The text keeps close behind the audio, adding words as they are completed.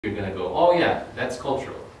you're going to go, oh yeah, that's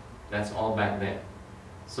cultural. That's all back then.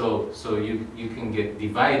 So you can get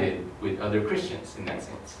divided with other Christians in that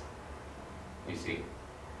sense. You see.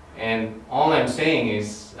 And all I'm saying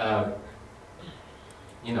is,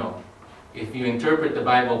 you know, if you interpret the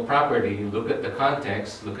Bible properly, look at the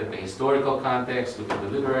context, look at the historical context, look at the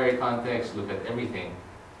literary context, look at everything.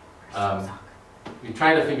 You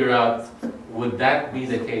try to figure out, would that be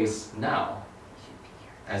the case now,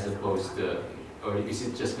 as opposed to, or is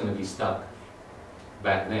it just going to be stuck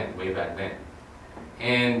back then, way back then?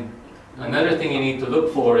 And another thing you need to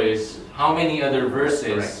look for is, how many other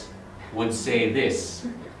verses would say this?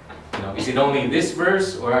 You know, is it only this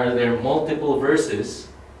verse, or are there multiple verses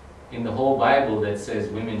in the whole Bible that says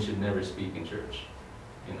women should never speak in church?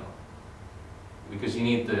 You know, because you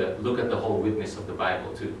need to look at the whole witness of the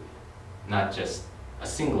Bible too, not just a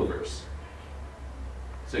single verse.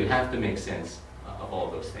 So you have to make sense of all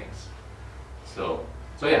those things. So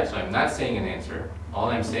I'm not saying an answer. All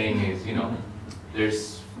I'm saying is, you know,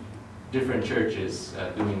 there's different churches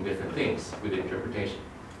doing different things with interpretation.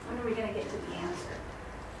 When are we going to get to the answer?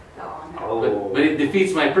 But it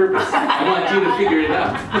defeats my purpose. I want you to figure it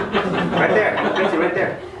out. Right there. That's it, right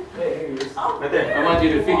there. Right there. I want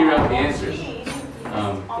you to figure out the answers.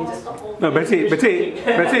 No, Betsy,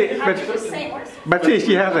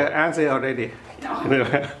 she has an answer already. No.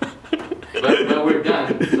 But we're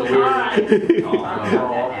done. So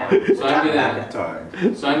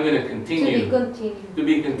I'm gonna continue. To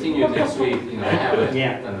be continued next week. You know, I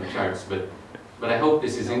haven't done the charts, but I hope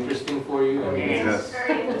this is interesting for you. I mean, Yes,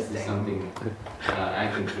 very this is interesting. something I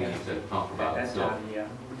think we need to talk about. That's So,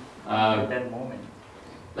 that moment.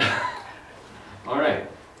 all right.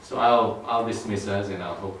 So I'll dismiss us, and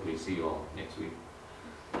I'll hopefully see you all next week.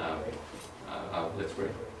 Let's pray.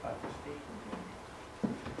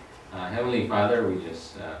 Heavenly Father, we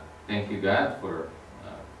just thank you, God, for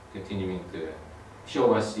continuing to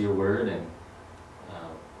show us your word and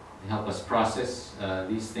help us process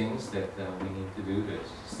these things that we need to do to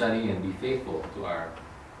study and be faithful to our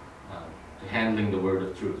to handling the word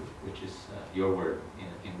of truth, which is your word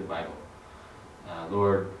in the Bible.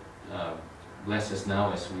 Lord, bless us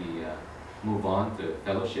now as we move on to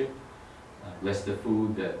fellowship. Bless the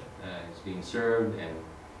food that is being served and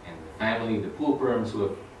the family, the pulperms who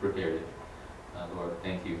have prepared it. Lord,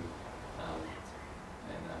 thank you.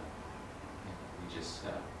 We just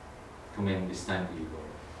commend this time to you, Lord.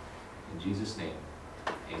 In Jesus' name,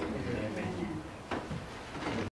 amen. Amen.